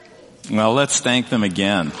Well, let's thank them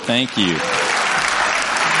again. Thank you.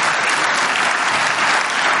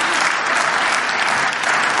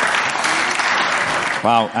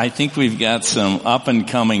 Wow, I think we've got some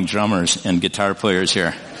up-and-coming drummers and guitar players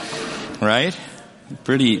here, right?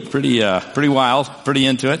 Pretty wild, pretty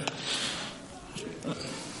into it.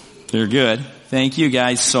 They're good. Thank you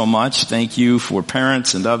guys so much. Thank you for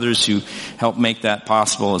parents and others who helped make that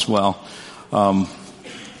possible as well.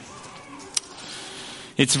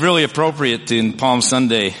 It's really appropriate in Palm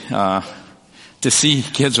Sunday to see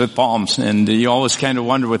kids with palms, and you always kind of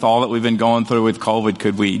wonder, with all that we've been going through with COVID,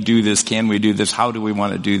 could we do this? Can we do this? How do we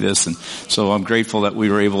want to do this? And so I'm grateful that we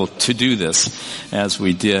were able to do this as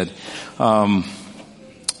we did. And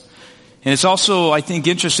it's also, I think,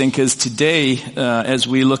 interesting because today, as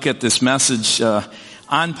we look at this message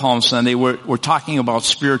on Palm Sunday, we're talking about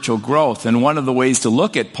spiritual growth. And one of the ways to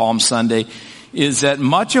look at Palm Sunday is that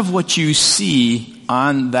much of what you see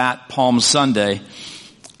on that Palm Sunday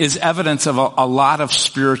is evidence of a lot of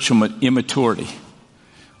spiritual immaturity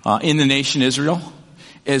in the nation Israel,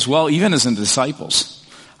 as well even as in the disciples.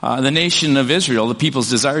 The nation of Israel, the people's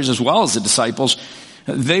desires as well as the disciples,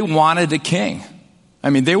 they wanted a king. I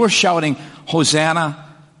mean, they were shouting,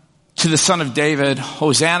 Hosanna to the Son of David,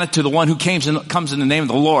 Hosanna to the one who comes in the name of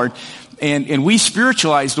the Lord. And we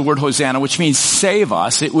spiritualize the word Hosanna, which means save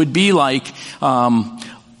us. It would be like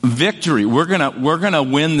victory. We're gonna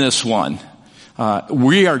win this one.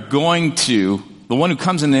 We are going to, the one who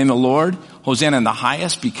comes in the name of the Lord, Hosanna in the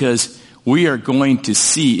highest, because we are going to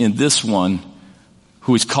see in this one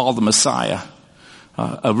who is called the Messiah,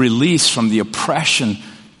 a release from the oppression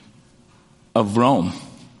of Rome.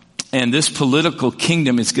 And this political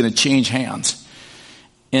kingdom is going to change hands.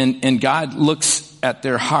 And God looks at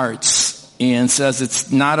their hearts and says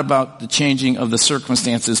it's not about the changing of the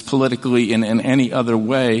circumstances politically in any other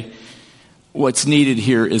way. What's needed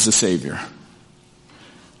here is a Savior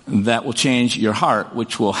that will change your heart,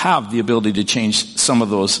 which will have the ability to change some of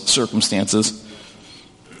those circumstances.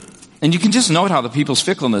 And you can just note how the people's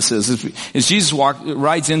fickleness is. As Jesus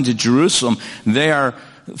rides into Jerusalem, they are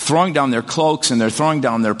throwing down their cloaks and they're throwing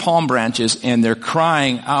down their palm branches and they're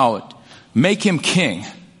crying out, make him king.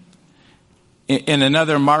 And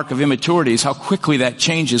another mark of immaturity is how quickly that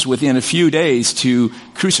changes within a few days to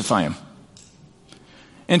crucify him.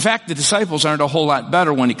 In fact, the disciples aren't a whole lot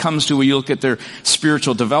better when it comes to, when you look at their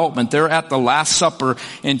spiritual development. They're at the Last Supper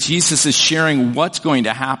and Jesus is sharing what's going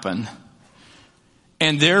to happen.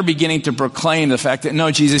 And they're beginning to proclaim the fact that, no,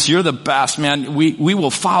 Jesus, you're the best, man. We will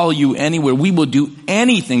follow you anywhere. We will do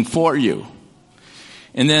anything for you.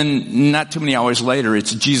 And then not too many hours later,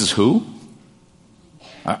 it's Jesus who?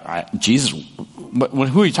 Jesus, but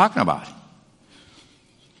who are you talking about?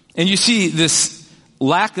 And you see this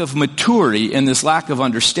lack of maturity and this lack of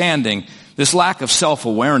understanding, this lack of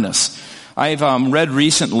self-awareness. I've read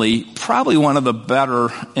recently probably one of the better,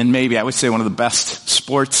 and maybe I would say one of the best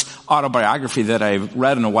sports autobiography that I've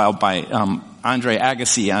read in a while by Andre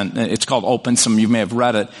Agassi. It's called Open. Some of you may have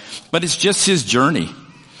read it. But it's just his journey.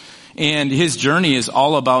 And his journey is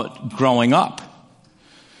all about growing up.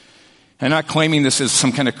 I'm not claiming this as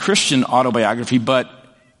some kind of Christian autobiography, but,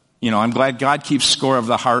 I'm glad God keeps score of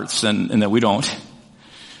the hearts and that we don't.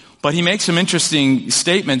 But he makes some interesting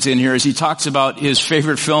statements in here as he talks about his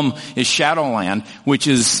favorite film is Shadowland, which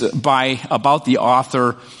is about the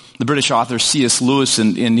author, the British author C.S. Lewis,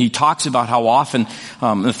 and he talks about how often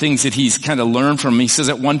the things that he's kind of learned from him. He says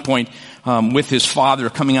at one point, with his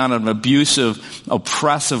father coming out of an abusive,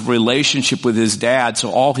 oppressive relationship with his dad,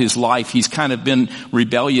 so all his life he's kind of been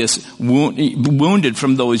rebellious, wounded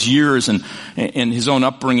from those years and his own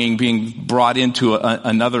upbringing, being brought into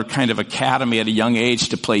another kind of academy at a young age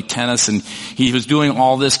to play tennis. And he was doing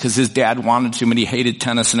all this because his dad wanted to, and he hated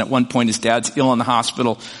tennis. And at one point his dad's ill in the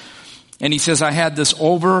hospital. And he says, I had this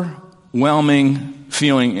overwhelming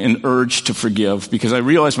feeling and urge to forgive because I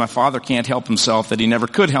realized my father can't help himself, that he never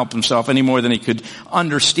could help himself any more than he could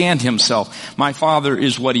understand himself. My father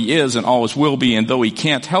is what he is and always will be, and though he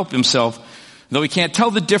can't help himself, though he can't tell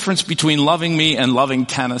the difference between loving me and loving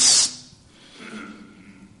tennis,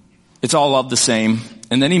 it's all love the same.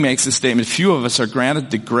 And then he makes the statement, few of us are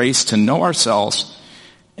granted the grace to know ourselves,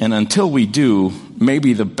 and until we do,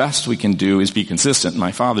 maybe the best we can do is be consistent.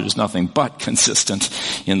 My father is nothing but consistent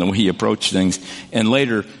in the way he approached things. And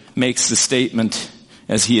later makes the statement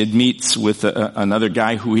as he meets with another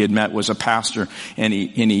guy who he had met was a pastor. And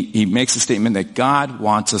he makes the statement that God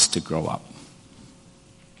wants us to grow up.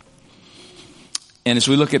 And as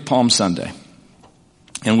we look at Palm Sunday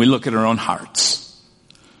and we look at our own hearts,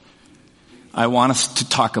 I want us to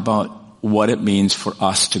talk about what it means for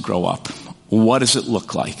us to grow up. What does it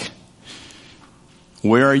look like?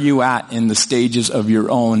 Where are you at in the stages of your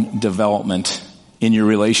own development in your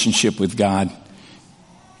relationship with God,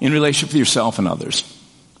 in relationship with yourself and others?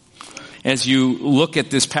 As you look at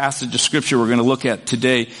this passage of Scripture we're going to look at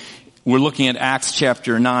today, we're looking at Acts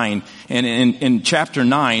chapter 9. And in chapter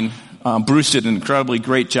 9, Bruce did an incredibly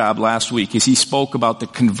great job last week as he spoke about the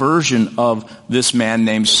conversion of this man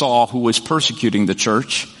named Saul who was persecuting the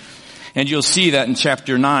church. And you'll see that in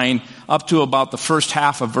chapter 9, up to about the first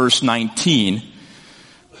half of verse 19,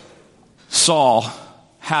 Saul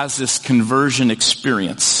has this conversion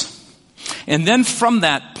experience. And then from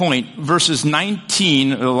that point, verses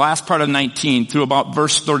 19, or the last part of 19, through about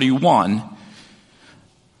verse 31,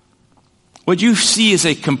 what you see is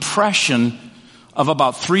a compression of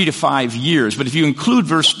about 3 to 5 years. But if you include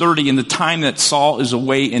verse 30 in the time that Saul is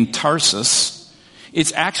away in Tarsus,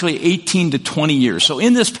 it's actually 18 to 20 years. So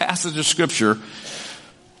in this passage of Scripture,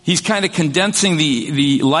 he's kind of condensing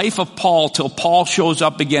the life of Paul till Paul shows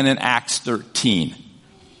up again in Acts 13.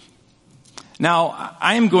 Now,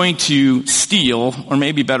 I am going to steal, or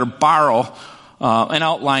maybe better borrow, an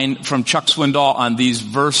outline from Chuck Swindoll on these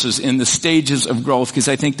verses in the stages of growth because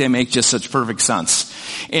I think they make just such perfect sense.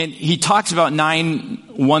 And he talks about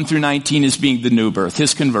 1 through 19 as being the new birth,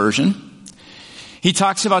 his conversion. He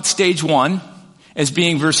talks about stage 1 as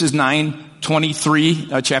being verses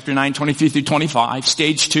chapter 9, 23 through 25.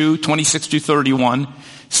 Stage 2, 26 through 31.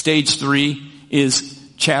 Stage 3 is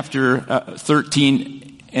chapter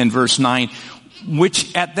 13 and verse 9,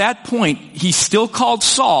 which at that point, he's still called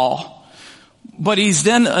Saul, but he's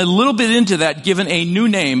then a little bit into that given a new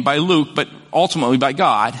name by Luke, but ultimately by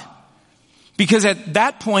God. Because at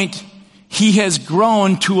that point, he has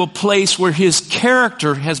grown to a place where his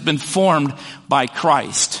character has been formed by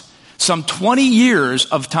Christ. Some 20 years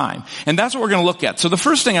of time. And that's what we're going to look at. So the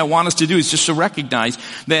first thing I want us to do is just to recognize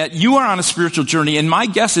that you are on a spiritual journey, and my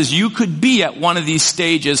guess is you could be at one of these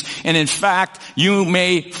stages, and in fact, you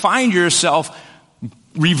may find yourself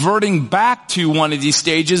reverting back to one of these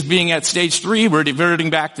stages, being at stage 3, reverting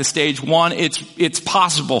back to stage 1. It's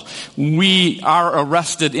possible. We are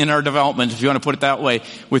arrested in our development, if you want to put it that way,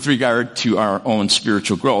 with regard to our own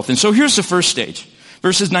spiritual growth. And so here's the first stage.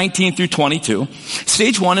 Verses 19 through 22.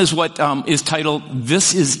 Stage 1 is what is titled,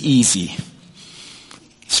 This is Easy.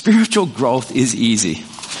 Spiritual growth is easy.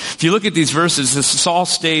 If you look at these verses, Saul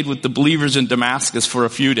stayed with the believers in Damascus for a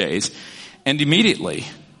few days, and immediately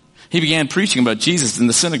he began preaching about Jesus in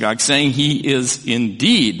the synagogue, saying he is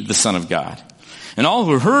indeed the Son of God. And all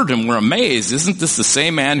who heard him were amazed. Isn't this the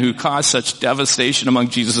same man who caused such devastation among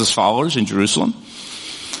Jesus' followers in Jerusalem?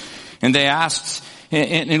 And they asked,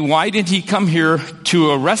 and why did he come here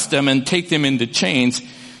to arrest them and take them into chains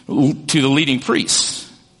to the leading priests?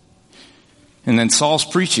 And then Saul's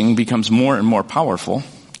preaching becomes more and more powerful,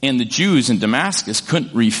 and the Jews in Damascus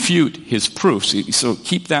couldn't refute his proofs. So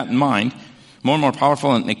keep that in mind. More and more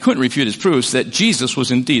powerful, and they couldn't refute his proofs that Jesus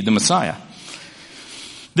was indeed the Messiah.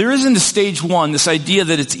 There isn't a stage 1, this idea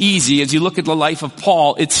that it's easy. As you look at the life of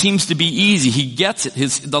Paul, it seems to be easy. He gets it.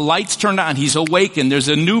 The light's turned on. He's awakened. There's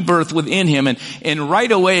a new birth within him. And right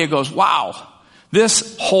away it goes, wow,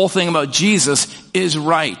 this whole thing about Jesus is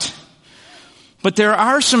right. But there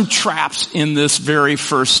are some traps in this very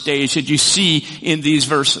first stage that you see in these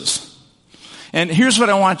verses. And here's what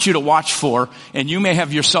I want you to watch for, and you may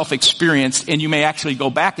have yourself experienced, and you may actually go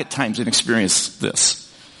back at times and experience this.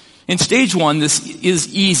 In stage 1, this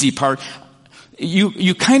is easy part.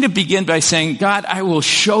 You kind of begin by saying, God, I will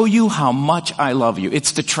show you how much I love you.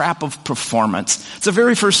 It's the trap of performance. It's the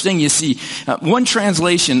very first thing you see. One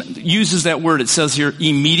translation uses that word. It says here,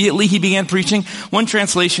 immediately he began preaching. One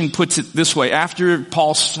translation puts it this way, after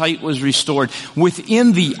Paul's sight was restored,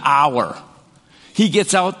 within the hour, he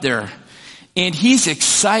gets out there. And he's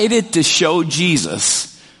excited to show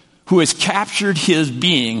Jesus, who has captured his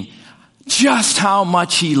being, just how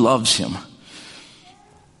much he loves him.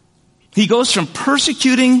 He goes from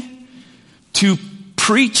persecuting to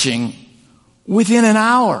preaching within an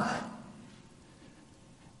hour.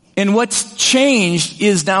 And what's changed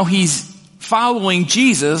is now he's following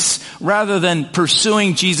Jesus rather than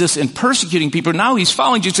pursuing Jesus and persecuting people. Now he's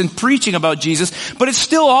following Jesus and preaching about Jesus, but it's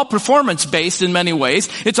still all performance based in many ways.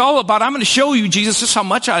 It's all about, I'm going to show you, Jesus, just how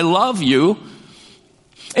much I love you.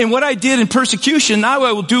 And what I did in persecution, now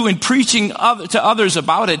I will do in preaching to others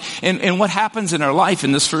about it. And what happens in our life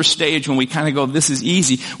in this first stage when we kind of go, this is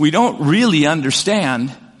easy, we don't really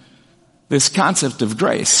understand this concept of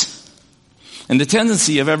grace. And the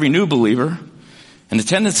tendency of every new believer, and the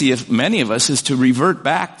tendency of many of us, is to revert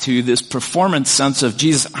back to this performance sense of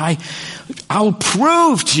Jesus. I'll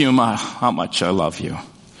prove to you how much I love you.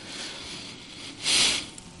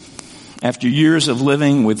 After years of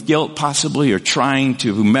living with guilt possibly, or trying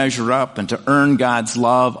to measure up and to earn God's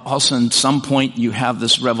love, also at some point you have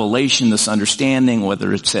this revelation, this understanding,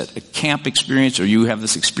 whether it's at a camp experience or you have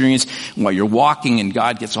this experience while you're walking and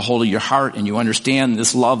God gets a hold of your heart and you understand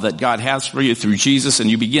this love that God has for you through Jesus, and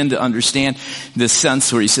you begin to understand this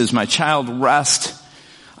sense where he says, my child, rest.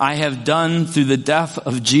 I have done through the death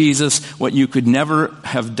of Jesus what you could never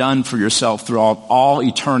have done for yourself throughout all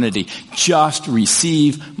eternity. Just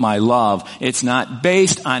receive my love. It's not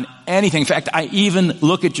based on anything. In fact, I even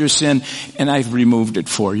look at your sin and I've removed it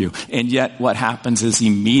for you. And yet what happens is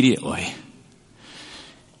immediately,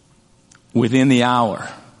 within the hour,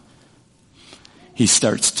 he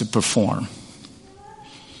starts to perform.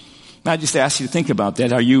 I just ask you to think about that.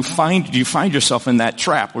 Do you find yourself in that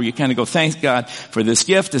trap where you kind of go, thanks God for this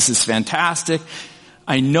gift. This is fantastic.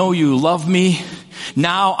 I know you love me.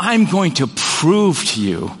 Now I'm going to prove to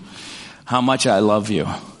you how much I love you.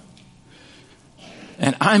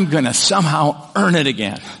 And I'm going to somehow earn it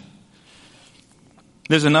again.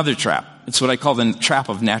 There's another trap. It's what I call the trap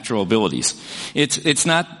of natural abilities. It's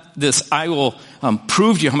not this, I will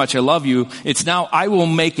prove to you how much I love you. It's now, I will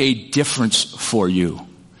make a difference for you.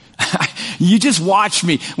 You just watch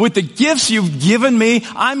me. With the gifts you've given me,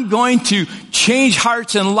 I'm going to change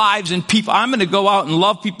hearts and lives and people. I'm going to go out and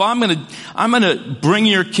love people. I'm going to bring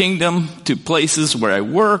your kingdom to places where I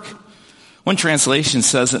work. One translation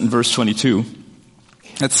says it in verse 22,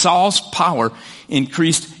 that Saul's power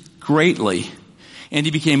increased greatly, and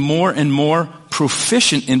he became more and more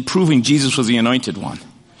proficient in proving Jesus was the anointed one.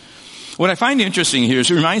 What I find interesting here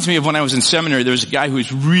is it reminds me of when I was in seminary. There was a guy who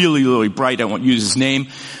was really, really bright. I won't use his name,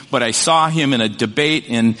 but I saw him in a debate,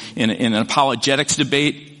 in an apologetics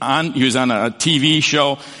debate. He was on a TV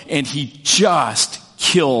show, and he just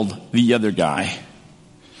killed the other guy.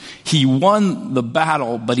 He won the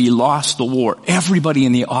battle, but he lost the war. Everybody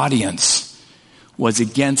in the audience was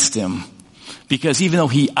against him because even though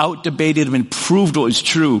he out-debated him and proved what was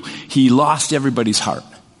true, he lost everybody's heart.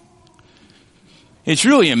 It's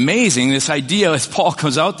really amazing, this idea as Paul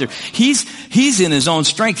comes out there. He's in his own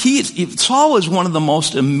strength. Saul is one of the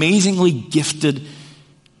most amazingly gifted,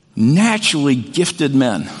 naturally gifted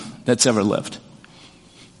men that's ever lived.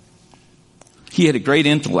 He had a great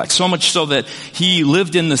intellect, so much so that he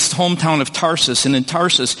lived in this hometown of Tarsus. And in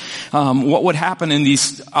Tarsus, what would happen in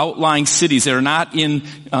these outlying cities that are not in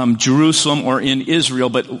Jerusalem or in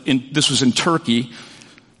Israel, but this was in Turkey.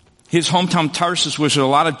 His hometown Tarsus was a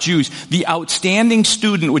lot of Jews. The outstanding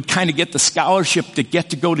student would kind of get the scholarship to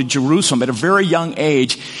get to go to Jerusalem at a very young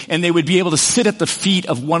age, and they would be able to sit at the feet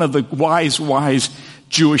of one of the wise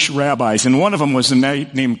Jewish rabbis. And one of them was a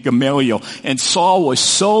man named Gamaliel. And Saul was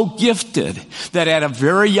so gifted that at a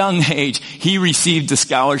very young age, he received the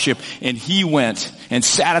scholarship, and he went and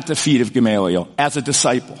sat at the feet of Gamaliel as a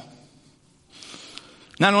disciple.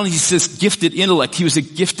 Not only is this gifted intellect, he was a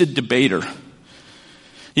gifted debater.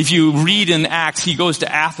 If you read in Acts, he goes to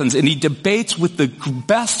Athens and he debates with the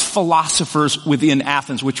best philosophers within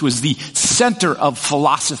Athens, which was the center of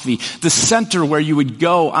philosophy, the center where you would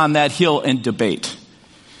go on that hill and debate.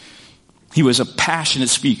 He was a passionate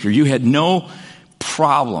speaker. You had no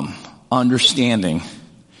problem understanding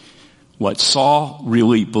what Saul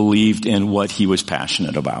really believed and what he was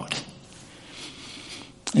passionate about.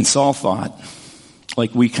 And Saul thought,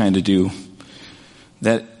 like we kind of do,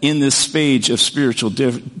 that in this stage of spiritual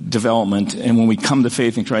development, and when we come to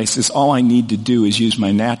faith in Christ, is all I need to do is use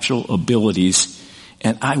my natural abilities,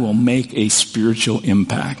 and I will make a spiritual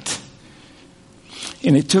impact.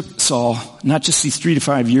 And it took Saul, not just these 3 to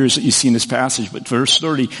 5 years that you see in this passage, but verse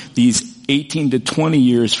 30, these 18 to 20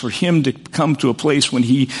 years for him to come to a place when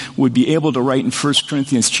he would be able to write in 1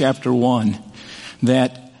 Corinthians chapter 1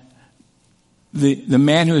 that the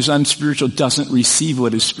man who is unspiritual doesn't receive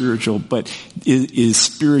what is spiritual, but is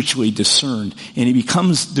spiritually discerned. And he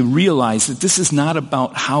becomes to realize that this is not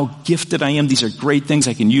about how gifted I am. These are great things.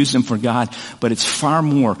 I can use them for God. But it's far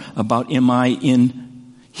more about, am I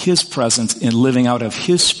in His presence and living out of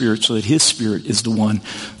His Spirit so that His Spirit is the one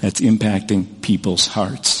that's impacting people's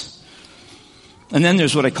hearts. And then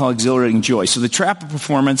there's what I call exhilarating joy. So the trap of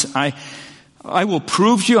performance, I will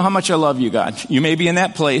prove to you how much I love you, God. You may be in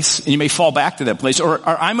that place, and you may fall back to that place. Or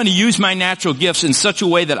I'm going to use my natural gifts in such a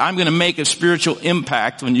way that I'm going to make a spiritual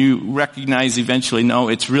impact when you recognize eventually, no,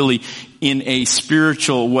 it's really in a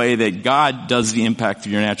spiritual way that God does the impact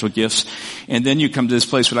of your natural gifts. And then you come to this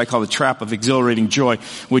place, what I call the trap of exhilarating joy,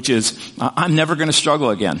 which is, I'm never going to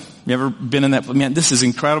struggle again. You ever been in that? Man, this is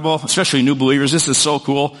incredible, especially new believers. This is so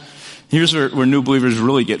cool. Here's where new believers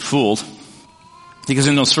really get fooled. Because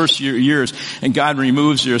in those first years, and God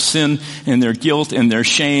removes their sin and their guilt and their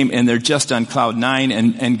shame, and they're just on cloud nine.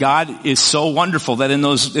 And God is so wonderful that in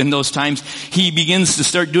those times, He begins to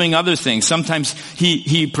start doing other things. Sometimes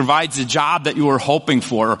He provides a job that you were hoping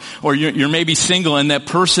for, or you're maybe single, and that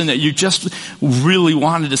person that you just really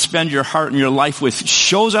wanted to spend your heart and your life with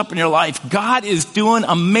shows up in your life. God is doing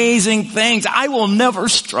amazing things. I will never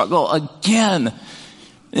struggle again.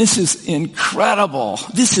 This is incredible.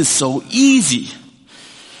 This is so easy.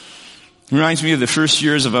 It reminds me of the first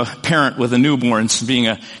years of a parent with a newborn. Being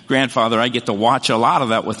a grandfather, I get to watch a lot of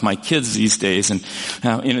that with my kids these days. And,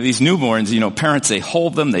 these newborns, parents, they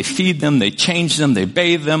hold them, they feed them, they change them, they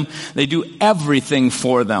bathe them. They do everything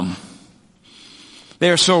for them.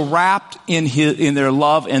 They are so wrapped in their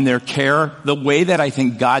love and their care, the way that I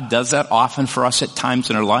think God does that often for us at times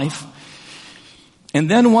in our life. And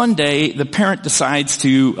then one day, the parent decides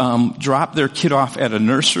to drop their kid off at a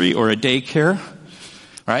nursery or a daycare,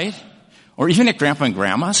 right? Or even at Grandpa and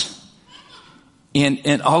Grandma's.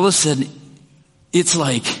 And all of a sudden, it's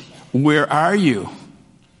like, where are you?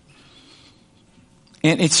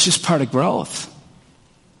 And it's just part of growth.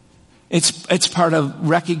 It's part of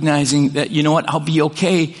recognizing that, you know what, I'll be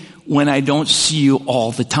okay when I don't see you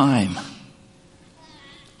all the time.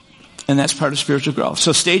 And that's part of spiritual growth.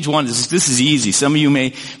 So stage one is, this is easy. Some of you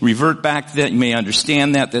may revert back to that. You may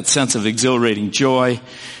understand that sense of exhilarating joy.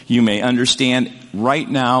 You may understand right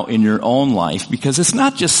now in your own life, because it's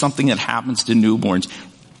not just something that happens to newborns.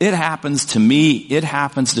 It happens to me. It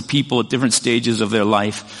happens to people at different stages of their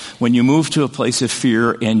life. When you move to a place of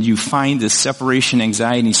fear and you find this separation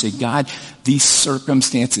anxiety and you say, God, these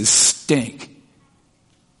circumstances stink.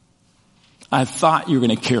 I thought you were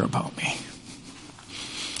going to care about me.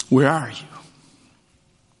 Where are you?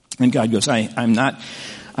 And God goes, I'm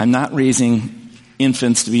not raising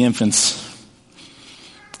infants to be infants.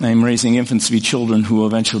 I'm raising infants to be children who will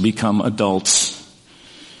eventually become adults.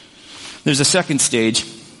 There's a second stage,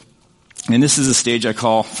 and this is a stage I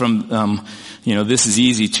call from, this is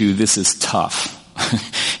easy to this is tough.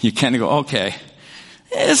 You kind of go, okay,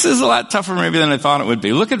 this is a lot tougher maybe than I thought it would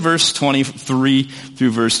be. Look at verse 23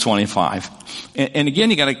 through verse 25. And again,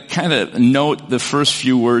 you got to kind of note the first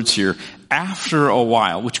few words here. After a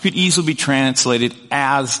while, which could easily be translated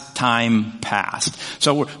as time passed.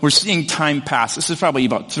 So we're seeing time pass. This is probably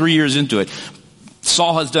about 3 years into it.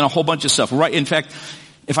 Saul has done a whole bunch of stuff. Right? In fact,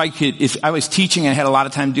 if I was teaching and I had a lot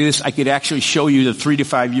of time to do this, I could actually show you the 3 to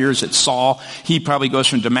 5 years that Saul, he probably goes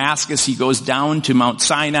from Damascus, he goes down to Mount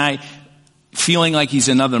Sinai, feeling like he's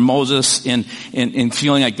another Moses and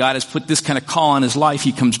feeling like God has put this kind of call on his life.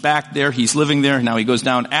 He comes back there. He's living there. Now he goes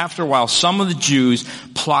down. After a while, some of the Jews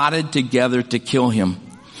plotted together to kill him.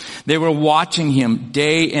 They were watching him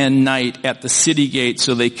day and night at the city gate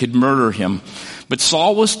so they could murder him. But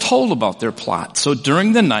Saul was told about their plot. So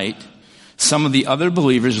during the night, some of the other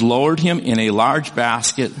believers lowered him in a large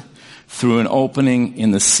basket through an opening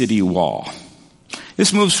in the city wall.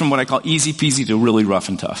 This moves from what I call easy peasy to really rough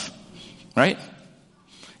and tough. Right?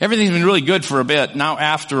 Everything's been really good for a bit, now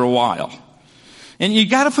after a while. And you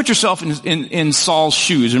gotta put yourself in Saul's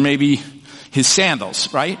shoes, or maybe his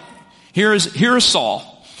sandals, right? Here's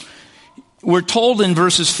Saul. We're told in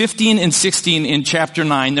verses 15 and 16 in chapter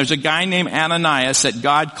 9, there's a guy named Ananias that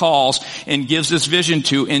God calls and gives this vision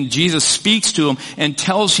to, and Jesus speaks to him and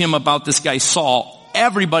tells him about this guy Saul.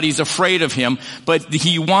 Everybody's afraid of him, but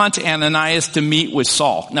he wants Ananias to meet with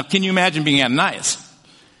Saul. Now, can you imagine being Ananias?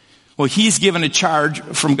 Well, he's given a charge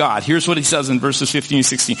from God. Here's what he says in verses 15 and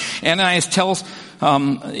 16. Ananias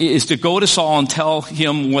is to go to Saul and tell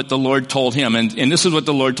him what the Lord told him. And this is what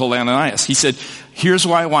the Lord told Ananias. He said, here's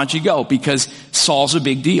why I want you to go, because Saul's a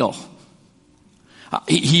big deal.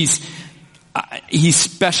 He's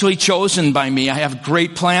specially chosen by me. I have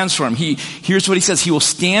great plans for him. Here's what he says. He will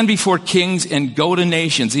stand before kings and go to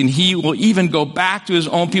nations. And he will even go back to his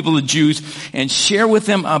own people, the Jews, and share with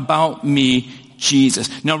them about me, Jesus.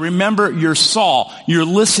 Now remember, you're Saul. You're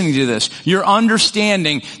listening to this. You're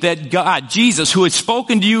understanding that God, Jesus, who had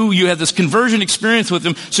spoken to you, you had this conversion experience with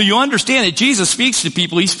him. So you understand that Jesus speaks to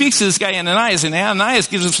people. He speaks to this guy Ananias, and Ananias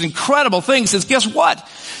gives us incredible things. Says, guess what?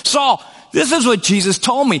 Saul, this is what Jesus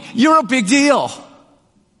told me. You're a big deal.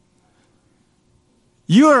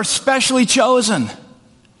 You are specially chosen.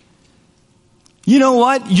 You know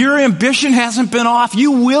what? Your ambition hasn't been off.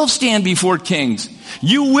 You will stand before kings.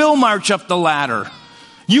 You will march up the ladder.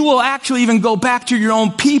 You will actually even go back to your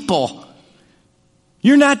own people.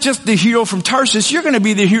 You're not just the hero from Tarsus. You're going to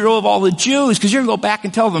be the hero of all the Jews, because you're going to go back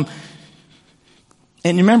and tell them.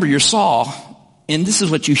 And remember, you're Saul, and this is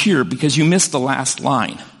what you hear because you missed the last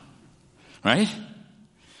line. Right?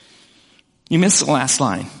 You missed the last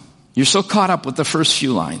line. You're so caught up with the first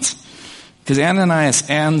few lines. Because Ananias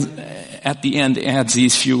at the end adds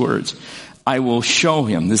these few words. I will show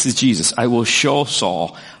him, this is Jesus, I will show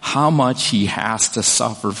Saul how much he has to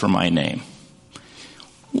suffer for my name.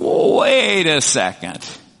 Wait a second.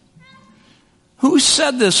 Who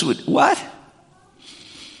said this what?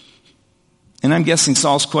 And I'm guessing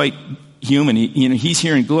Saul's quite human. He's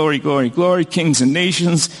hearing glory, glory, glory, kings and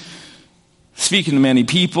nations, speaking to many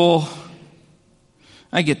people.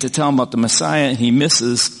 I get to tell him about the Messiah, and he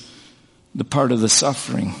misses the part of the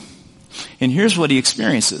suffering. And here's what he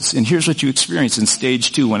experiences. And here's what you experience in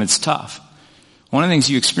stage 2 when it's tough. One of the things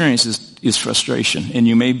you experience is frustration. And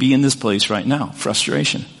you may be in this place right now,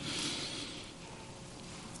 frustration.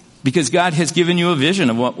 Because God has given you a vision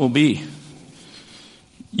of what will be.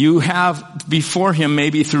 You have before him,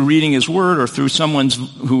 maybe through reading his word or through someone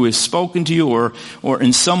who has spoken to you, or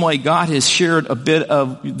in some way God has shared a bit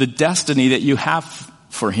of the destiny that you have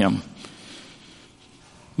for him.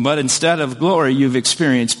 But instead of glory, you've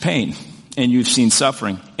experienced pain and you've seen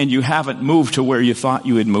suffering and you haven't moved to where you thought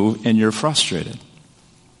you would move, and you're frustrated.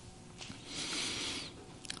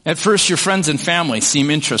 At first, your friends and family seem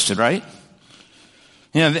interested, right?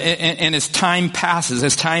 And as time passes,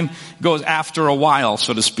 as time goes after a while,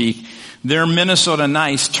 so to speak, their Minnesota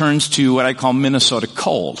nice turns to what I call Minnesota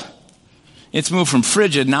cold. It's moved from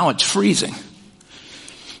frigid, now it's freezing.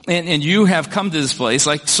 And you have come to this place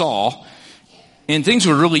like Saul, and things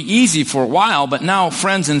were really easy for a while, but now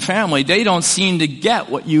friends and family, they don't seem to get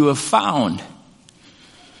what you have found.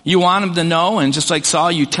 You want them to know, and just like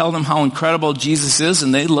Saul, you tell them how incredible Jesus is,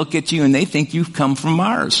 and they look at you and they think you've come from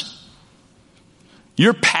Mars.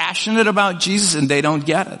 You're passionate about Jesus and they don't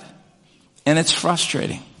get it. And it's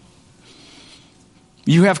frustrating.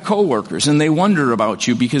 You have coworkers and they wonder about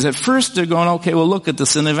you because at first they're going, okay, well look at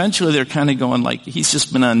this. And eventually they're kind of going like, he's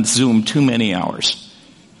just been on Zoom too many hours.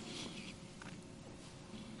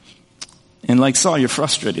 And like Saul, you're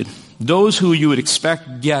frustrated. Those who you would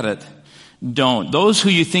expect get it, don't. Those who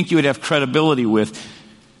you think you would have credibility with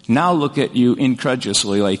now look at you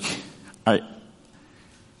incredulously like,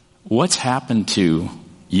 what's happened to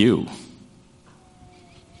you?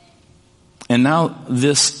 And now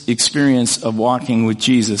this experience of walking with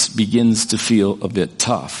Jesus begins to feel a bit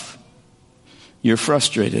tough. You're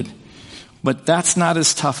frustrated. But that's not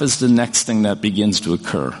as tough as the next thing that begins to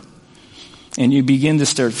occur. And you begin to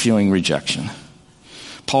start feeling rejection.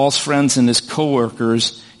 Paul's friends and his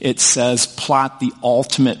coworkers, it says, plot the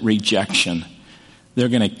ultimate rejection. They're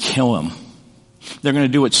going to kill him. They're going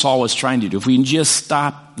to do what Saul was trying to do. If we can just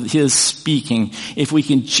stop his speaking, if we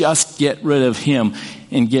can just get rid of him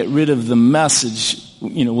and get rid of the message,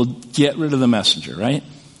 we'll get rid of the messenger, right?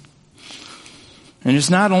 And there's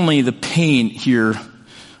not only the pain here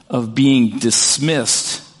of being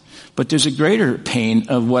dismissed, but there's a greater pain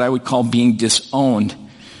of what I would call being disowned.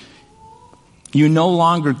 You no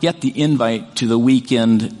longer get the invite to the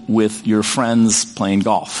weekend with your friends playing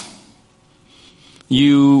golf.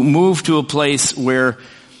 You move to a place where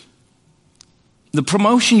the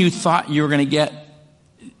promotion you thought you were going to get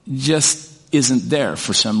just isn't there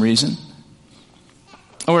for some reason.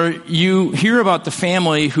 Or you hear about the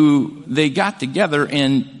family who they got together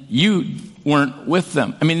and you weren't with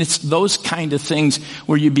them. I mean, it's those kind of things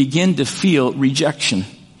where you begin to feel rejection.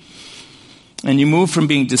 And you move from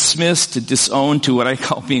being dismissed to disowned to what I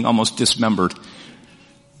call being almost dismembered.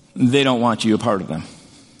 They don't want you a part of them.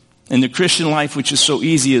 And the Christian life, which is so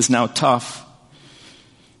easy, is now tough.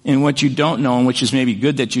 And what you don't know, and which is maybe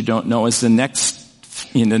good that you don't know, is the next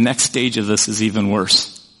stage of this is even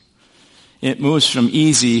worse. It moves from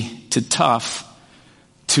easy to tough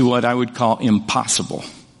to what I would call impossible.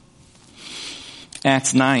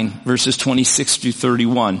 Acts 9, verses 26 through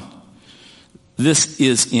 31. This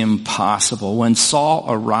is impossible. When Saul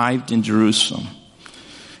arrived in Jerusalem,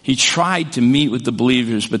 he tried to meet with the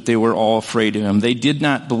believers, but they were all afraid of him. They did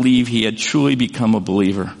not believe he had truly become a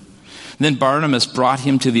believer. Then Barnabas brought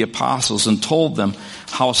him to the apostles and told them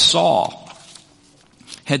how Saul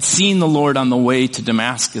had seen the Lord on the way to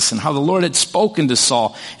Damascus and how the Lord had spoken to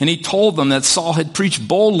Saul. And he told them that Saul had preached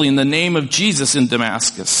boldly in the name of Jesus in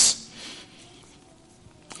Damascus.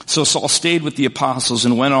 So Saul stayed with the apostles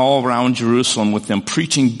and went all around Jerusalem with them,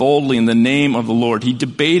 preaching boldly in the name of the Lord. He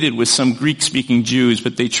debated with some Greek-speaking Jews,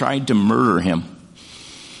 but they tried to murder him.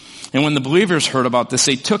 And when the believers heard about this,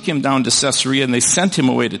 they took him down to Caesarea and they sent him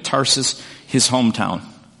away to Tarsus, his hometown.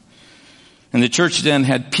 And the church then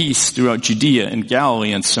had peace throughout Judea and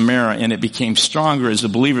Galilee and Samaria, and it became stronger as the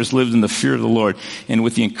believers lived in the fear of the Lord. And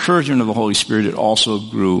with the encouragement of the Holy Spirit, it also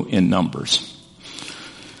grew in numbers.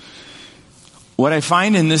 What I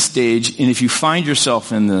find in this stage, and if you find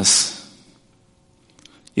yourself in this,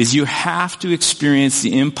 is you have to experience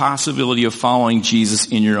the impossibility of following Jesus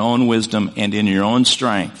in your own wisdom and in your own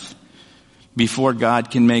strength before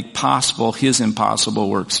God can make possible his impossible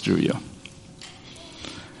works through you.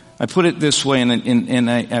 I put it this way, and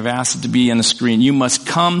I've asked it to be on the screen. You must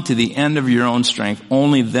come to the end of your own strength.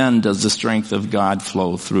 Only then does the strength of God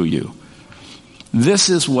flow through you. This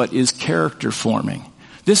is what is character forming.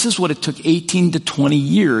 This is what it took 18 to 20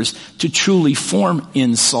 years to truly form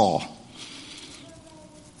in Saul.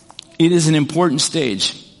 It is an important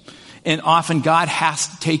stage. And often God has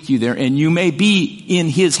to take you there, and you may be in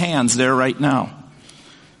his hands there right now.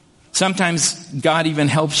 Sometimes God even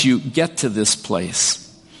helps you get to this place.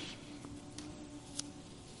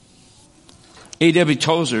 A.W.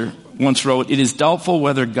 Tozer once wrote, "It is doubtful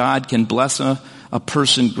whether God can bless a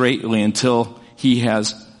person greatly until he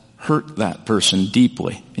has hurt that person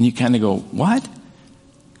deeply." And you kind of go, what?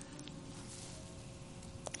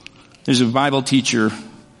 There's a Bible teacher,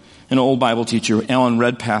 an old Bible teacher, Alan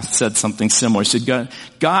Redpath, said something similar. He said,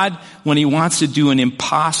 God, when he wants to do an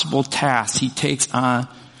impossible task, he takes on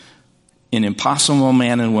an impossible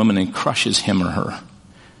man and woman and crushes him or her.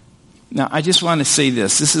 Now, I just want to say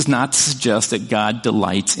this. This is not to suggest that God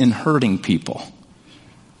delights in hurting people.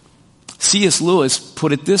 C.S. Lewis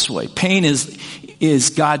put it this way. Pain is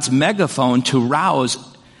God's megaphone to rouse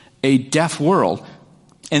a deaf world.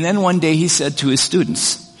 And then one day he said to his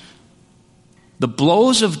students, the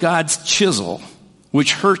blows of God's chisel,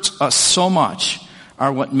 which hurts us so much,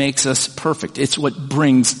 are what makes us perfect. It's what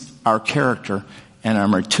brings our character and our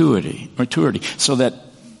maturity. So that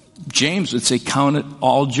James would say, count it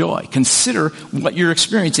all joy. Consider what you're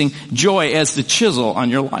experiencing, joy as the chisel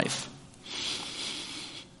on your life.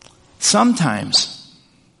 Sometimes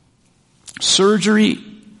surgery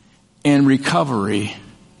and recovery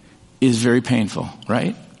is very painful,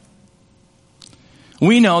 right?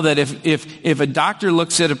 We know that if a doctor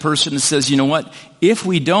looks at a person and says, you know what, if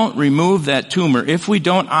we don't remove that tumor, if we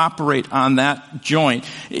don't operate on that joint,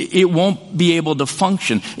 it won't be able to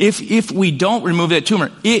function. If we don't remove that tumor,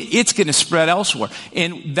 it's going to spread elsewhere.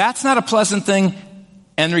 And that's not a pleasant thing,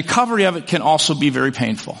 and recovery of it can also be very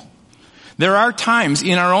painful. There are times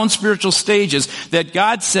in our own spiritual stages that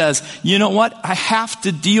God says, you know what, I have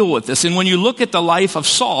to deal with this. And when you look at the life of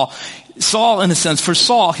Saul, in a sense, for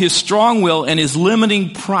Saul, his strong will and his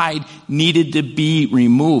limiting pride needed to be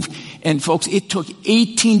removed. And folks, it took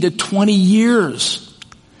 18 to 20 years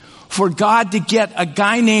for God to get a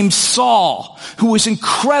guy named Saul, who was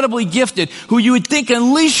incredibly gifted, who you would think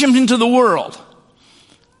unleash him into the world,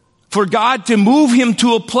 for God to move him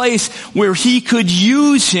to a place where he could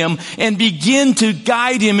use him and begin to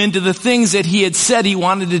guide him into the things that he had said he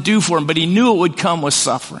wanted to do for him, but he knew it would come with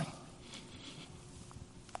suffering.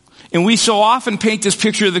 And we so often paint this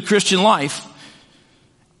picture of the Christian life,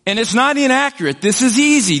 and it's not inaccurate. This is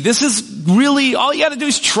easy. This is really, all you got to do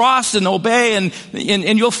is trust and obey,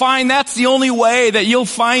 and you'll find that's the only way that you'll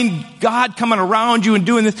find God coming around you and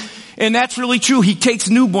doing this. And that's really true. He takes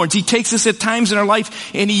newborns. He takes us at times in our life,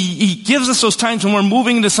 and he gives us those times when we're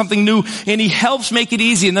moving into something new, and he helps make it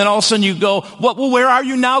easy. And then all of a sudden you go, well, where are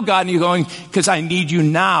you now, God? And you're going, because I need you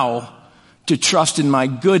now to trust in my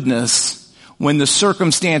goodness when the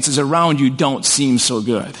circumstances around you don't seem so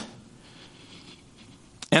good.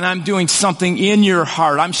 And I'm doing something in your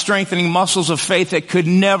heart. I'm strengthening muscles of faith that could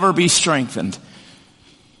never be strengthened.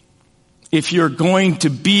 If you're going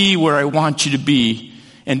to be where I want you to be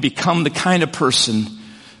and become the kind of person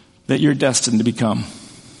that you're destined to become.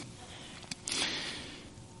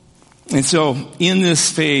 And so in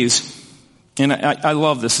this phase, and I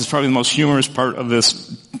love this. It's probably the most humorous part of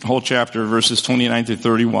this whole chapter, verses 29 through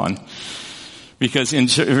 31. Because in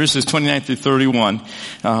verses 29 through 31,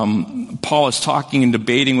 Paul is talking and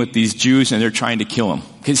debating with these Jews, and they're trying to kill him.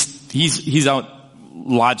 Because he's out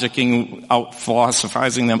logicking, out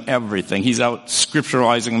philosophizing them everything. He's out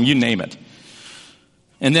scripturalizing them, you name it.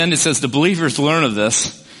 And then it says the believers learn of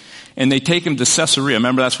this, and they take him to Caesarea.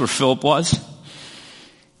 Remember, that's where Philip was?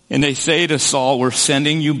 And they say to Saul, we're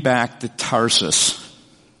sending you back to Tarsus.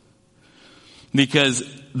 Because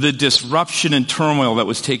the disruption and turmoil that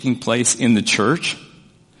was taking place in the church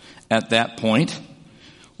at that point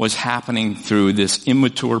was happening through this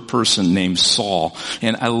immature person named Saul.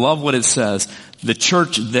 And I love what it says. The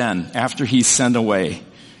church then, after he's sent away,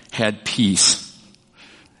 had peace.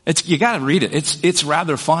 You gotta read it. It's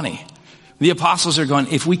rather funny. The apostles are going,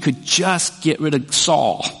 if we could just get rid of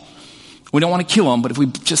Saul. We don't want to kill him, but if we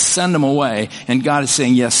just send him away, and God is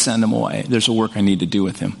saying, yes, send him away. There's a work I need to do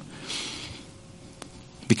with him.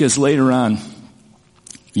 Because later on,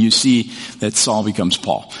 you see that Saul becomes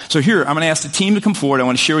Paul. So here, I'm going to ask the team to come forward. I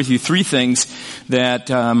want to share with you 3 things that,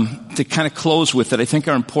 to kind of close with, that I think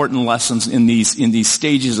are important lessons in these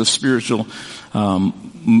stages of spiritual,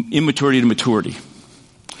 immaturity to maturity.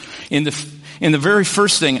 In the very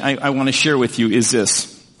first thing I want to share with you is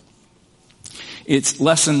this. It's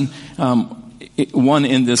lesson, 1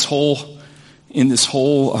 in this whole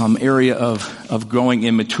area of growing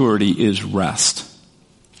in maturity is rest.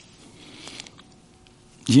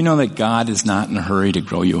 Do you know that God is not in a hurry to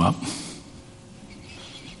grow you up?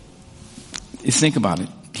 Just think about it.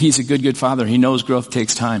 He's a good father. He knows growth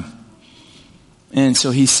takes time. And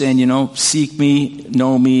so he's saying, seek me,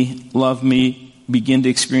 know me, love me, begin to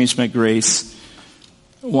experience my grace,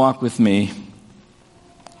 walk with me,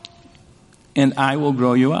 and I will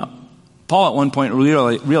grow you up. Paul at one point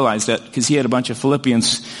realized that because he had a bunch of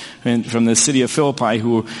Philippians from the city of Philippi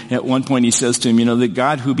who at one point he says to him, the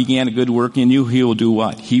God who began a good work in you, he will do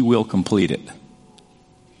what? He will complete it.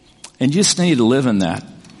 And you just need to live in that.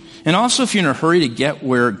 And also if you're in a hurry to get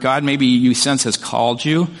where God maybe you sense has called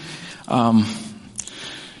you,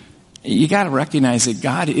 you got to recognize that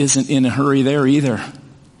God isn't in a hurry there either.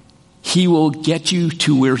 He will get you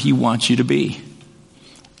to where he wants you to be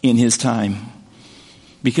in his time.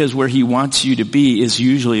 Because where he wants you to be is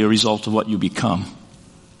usually a result of what you become.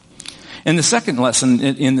 And the second lesson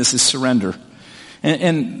in this is surrender.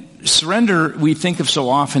 And surrender, we think of so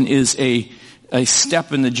often, is a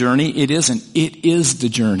step in the journey. It isn't. It is the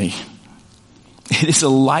journey. It is a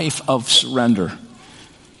life of surrender.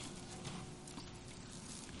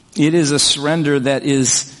 It is a surrender that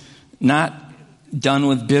is not done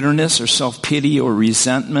with bitterness or self-pity or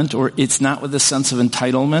resentment, or it's not with a sense of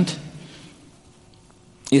entitlement.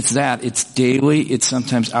 It's that. It's daily. It's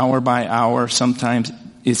sometimes hour by hour. Sometimes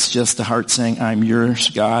it's just the heart saying, I'm yours,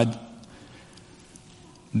 God.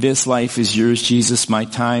 This life is yours, Jesus. My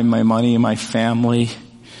time, my money, my family,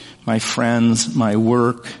 my friends, my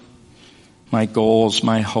work, my goals,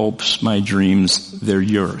 my hopes, my dreams, they're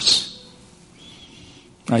yours.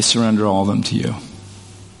 I surrender all of them to you.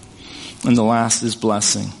 And the last is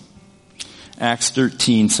blessing. Acts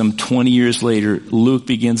 13, some 20 years later, Luke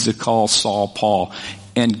begins to call Saul Paul.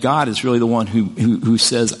 And God is really the one who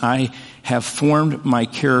says, I have formed my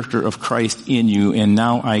character of Christ in you, and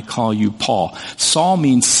now I call you Paul. Saul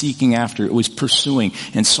means seeking after. It was pursuing.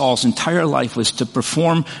 And Saul's entire life was to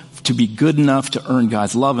perform, to be good enough to earn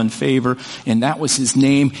God's love and favor. And that was his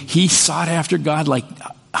name. He sought after God like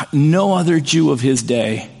no other Jew of his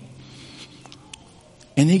day.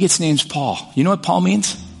 And he gets named Paul. You know what Paul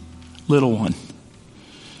means? Little one.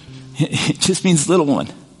 It just means little one.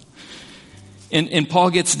 And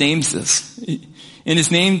Paul gets names this. And his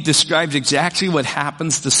name describes exactly what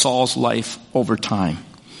happens to Saul's life over time.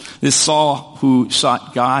 This Saul who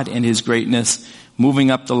sought God and his greatness, moving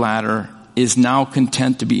up the ladder, is now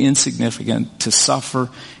content to be insignificant, to suffer,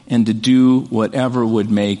 and to do whatever would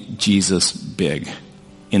make Jesus big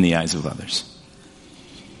in the eyes of others.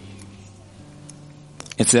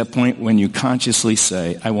 It's that point when you consciously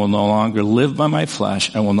say, I will no longer live by my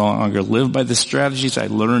flesh. I will no longer live by the strategies I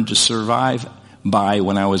learned to survive by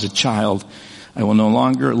when I was a child. I will no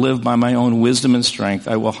longer live by my own wisdom and strength.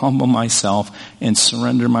 I will humble myself and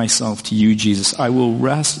surrender myself to you, Jesus. I will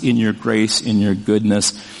rest in your grace, in your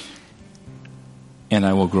goodness, and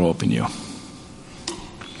I will grow up in you.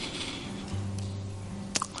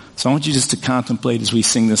 So I want you just to contemplate as we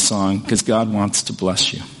sing this song, because God wants to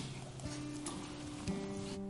bless you.